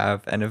great to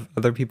have. And if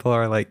other people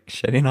are like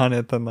shitting on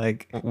it, then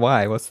like,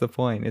 why? What's the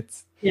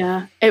point?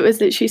 Yeah, it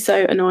was literally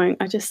so annoying.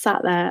 I just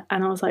sat there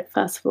and I was like,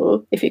 first of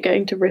all, if you're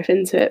going to riff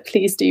into it,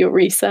 please do your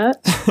research.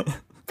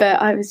 But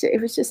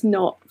it was just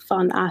not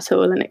fun at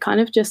all. And it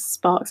kind of just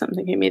sparked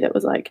something in me that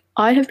was like,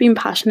 I have been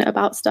passionate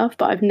about stuff,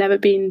 but I've never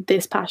been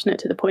this passionate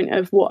to the point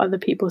of what other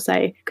people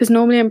say. Because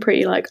normally I'm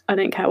pretty like, I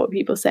don't care what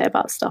people say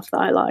about stuff that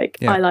I like.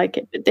 Yeah. I like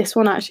it. But this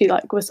one actually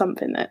like was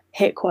something that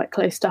hit quite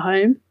close to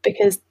home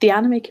because the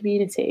anime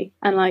community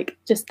and like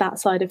just that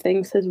side of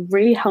things has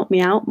really helped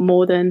me out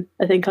more than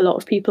I think a lot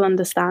of people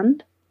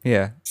understand.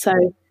 Yeah.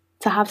 So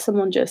to have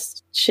someone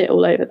just shit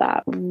all over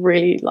that,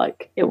 really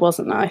like, it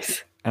wasn't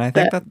nice. And I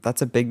think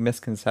that's a big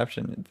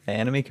misconception. The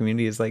anime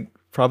community is like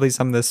probably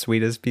some of the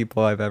sweetest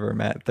people I've ever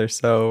met.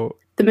 The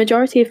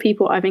majority of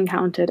people I've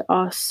encountered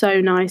are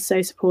so nice,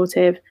 so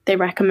supportive. They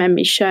recommend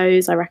me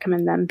shows, I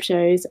recommend them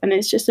shows. And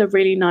it's just a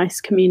really nice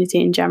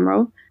community in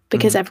general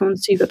because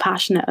everyone's super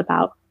passionate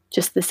about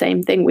just the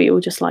same thing. We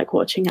all just like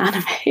watching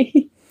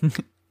anime.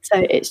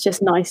 So it's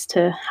just nice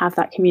to have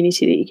that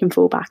community that you can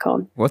fall back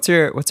on. What's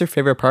your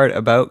favorite part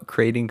about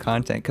creating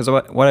content? Because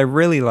what I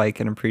really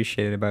like and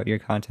appreciate about your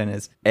content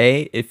is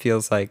it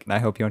feels like, and I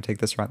hope you don't take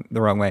this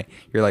the wrong way,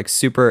 you're like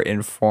super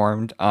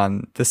informed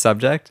on the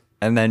subject.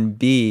 And then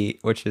B,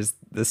 which is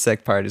the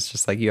sick part, is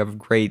just like you have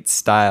great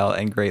style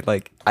and great,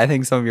 like, I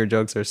think some of your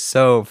jokes are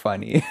so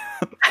funny.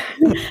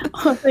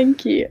 Oh,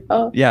 thank you.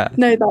 Oh, yeah.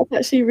 No, that's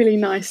actually really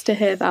nice to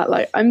hear that.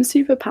 Like, I'm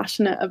super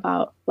passionate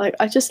about, like,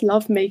 I just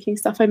love making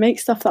stuff. I make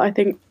stuff that I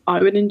think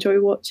I would enjoy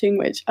watching,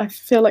 which I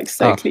feel like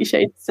so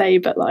cliche to say,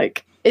 but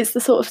like, it's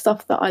the sort of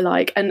stuff that I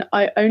like. And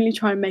I only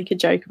try and make a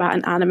joke about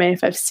an anime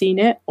if I've seen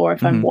it or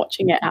if I'm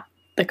watching it at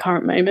the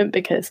current moment,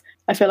 because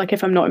I feel like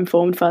if I'm not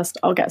informed, first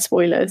I'll get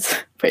spoilers,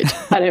 which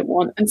I don't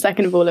want, and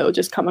second of all it'll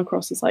just come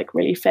across as like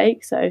really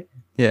fake. So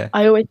yeah,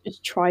 I always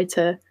just try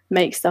to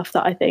make stuff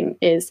that I think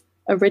is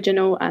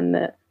original and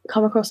that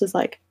come across as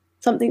like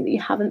something that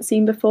you haven't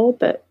seen before,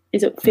 but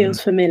it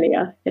feels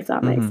familiar, if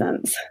that makes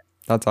sense.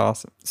 That's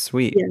awesome.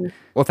 Sweet. Yeah.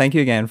 Well, thank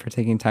you again for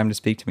taking time to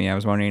speak to me. I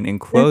was wondering, in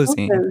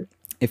closing,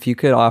 if you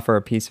could offer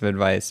a piece of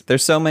advice.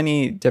 There's so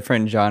many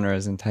different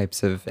genres and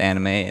types of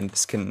anime, and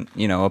this can,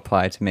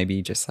 apply to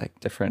maybe just like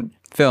different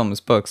films,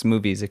 books,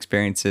 movies,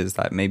 experiences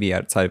that may be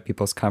outside of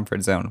people's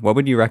comfort zone. What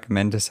would you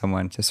recommend to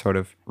someone to sort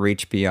of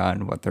reach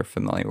beyond what they're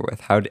familiar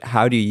with?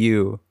 How do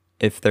you,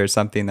 if there's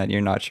something that you're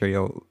not sure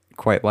you'll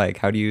quite like,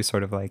 how do you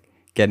sort of like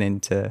get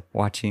into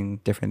watching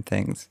different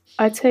things?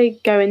 I'd say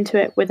go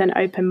into it with an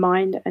open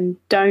mind and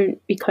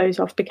don't be closed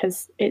off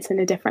because it's in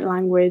a different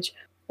language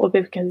or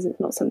because it's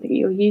not something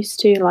you're used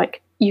to.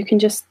 Like, you can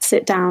just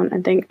sit down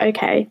and think,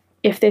 okay,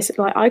 if this,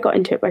 like, I got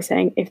into it by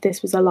saying, if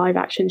this was a live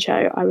action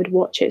show, I would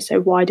watch it. So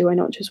why do I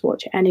not just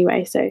watch it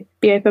anyway? So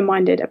be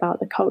open-minded about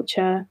the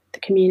culture, the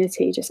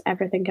community, just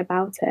everything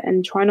about it,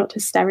 and try not to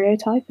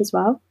stereotype as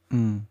well.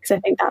 Because I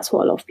think that's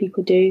what a lot of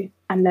people do.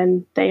 And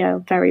then they are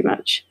very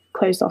much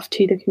closed off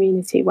to the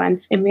community,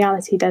 when in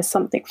reality there's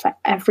something for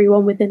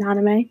everyone within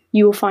anime.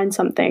 You will find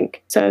something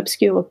so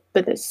obscure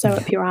but that's so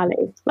up your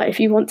alley. Like if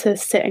you want to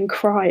sit and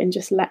cry and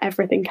just let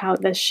everything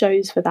out, there's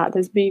shows for that,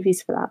 there's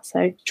movies for that.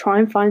 So try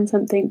and find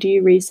something, do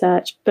your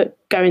research, but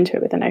go into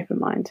it with an open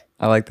mind.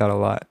 I like that a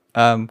lot.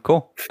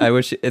 Cool. I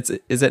wish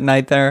is it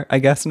night there, I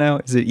guess now?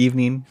 Is it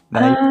evening?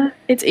 Night?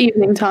 It's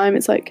evening time.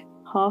 It's like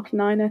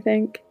 9:30, I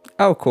think.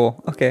 Oh,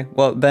 cool. Okay.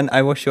 Well, then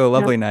I wish you a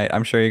lovely night.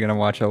 I'm sure you're going to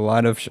watch a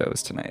lot of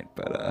shows tonight,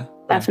 but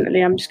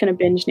definitely. I'm just going to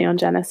binge Neon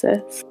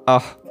Genesis.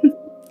 Oh,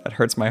 that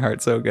hurts my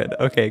heart so good.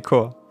 Okay,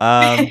 cool.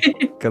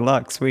 Good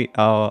luck. Sweet.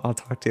 I'll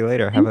talk to you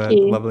later. Have a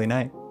lovely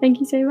night. Thank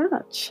you so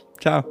much.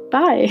 Ciao.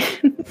 Bye.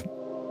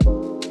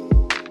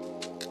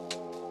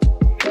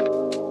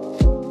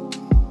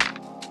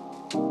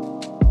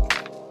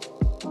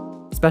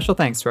 Special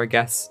thanks to our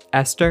guests,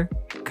 Esther,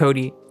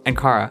 Cody, and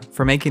Kara,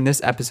 for making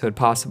this episode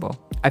possible.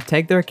 I've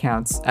tagged their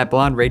accounts at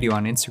Blonde Radio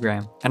on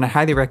Instagram, and I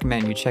highly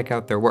recommend you check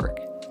out their work.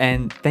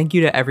 And thank you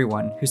to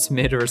everyone who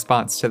submitted a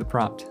response to the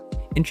prompt.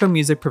 Intro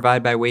music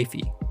provided by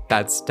Wayfie,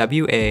 that's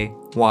Wayfie,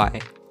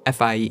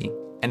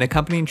 and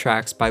accompanying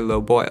tracks by Low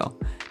Boil,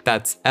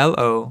 that's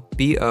Loboil,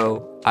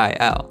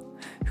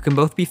 who can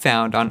both be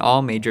found on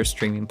all major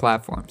streaming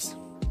platforms.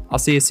 I'll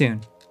see you soon,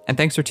 and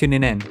thanks for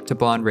tuning in to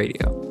Blonde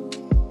Radio.